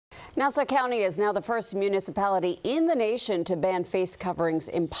Nassau County is now the first municipality in the nation to ban face coverings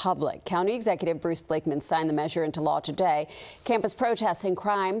in public. County Executive Bruce Blakeman signed the measure into law today. Campus protests and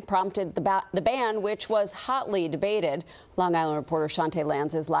crime prompted the ban, which was hotly debated. Long Island reporter Shantae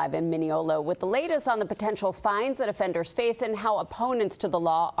Lands is live in Mineola with the latest on the potential fines that offenders face and how opponents to the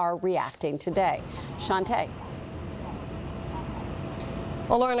law are reacting today. Shantae.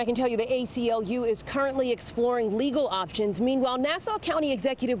 Well, Lauren, I can tell you the ACLU is currently exploring legal options. Meanwhile, Nassau County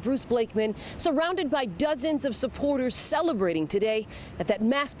Executive Bruce Blakeman, surrounded by dozens of supporters celebrating today that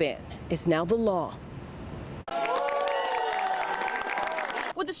mask ban is now the law.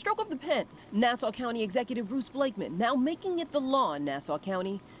 With the stroke of the pen, Nassau County Executive Bruce Blakeman now making it the law in Nassau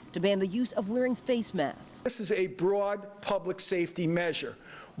County to ban the use of wearing face masks. This is a broad public safety measure.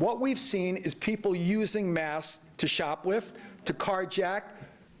 What we've seen is people using masks to shoplift, to carjack,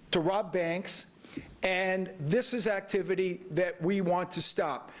 to rob banks, and this is activity that we want to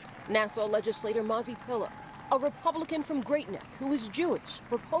stop. Nassau legislator Mazi Pilla, a Republican from Great Neck who is Jewish,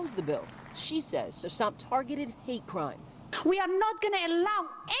 proposed the bill, she says, to stop targeted hate crimes. We are not going to allow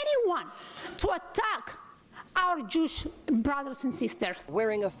anyone to attack our Jewish brothers and sisters.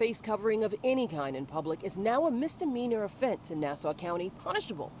 Wearing a face covering of any kind in public is now a misdemeanor offense in Nassau County,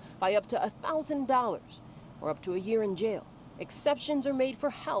 punishable by up to $1,000 or up to a year in jail. Exceptions are made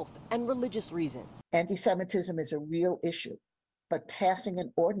for health and religious reasons. Anti-Semitism is a real issue, but passing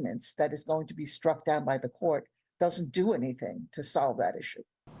an ordinance that is going to be struck down by the court doesn't do anything to solve that issue.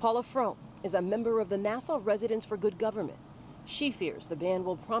 Paula Fromm is a member of the Nassau Residents for Good Government. She fears the ban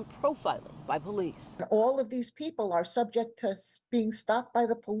will prompt profiling by police. All of these people are subject to being stopped by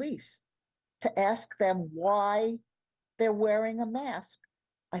the police to ask them why they're wearing a mask.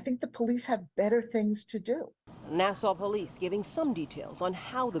 I think the police have better things to do. Nassau police giving some details on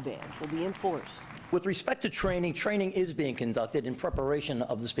how the ban will be enforced. With respect to training is being conducted in preparation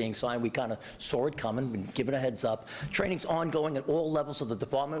of this being signed. We kind of saw it coming, been given a heads up. Training's ongoing at all levels of the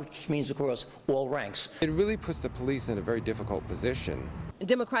department, which means across all ranks. It really puts the police in a very difficult position.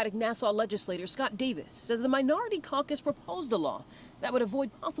 Democratic Nassau legislator Scott Davis says the minority caucus proposed a law that would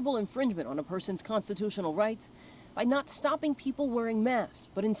avoid possible infringement on a person's constitutional rights by not stopping people wearing masks,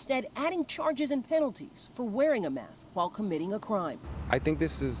 but instead adding charges and penalties for wearing a mask while committing a crime. I think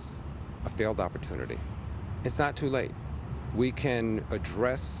this is a failed opportunity. It's not too late. We can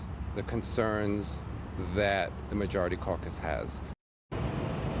address the concerns that the majority caucus has.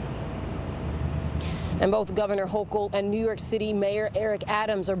 And both Governor Hochul and New York City Mayor Eric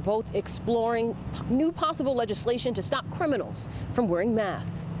Adams are both exploring new possible legislation to stop criminals from wearing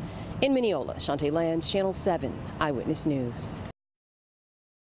masks. In Mineola, Shantae Lands, Channel 7, Eyewitness News.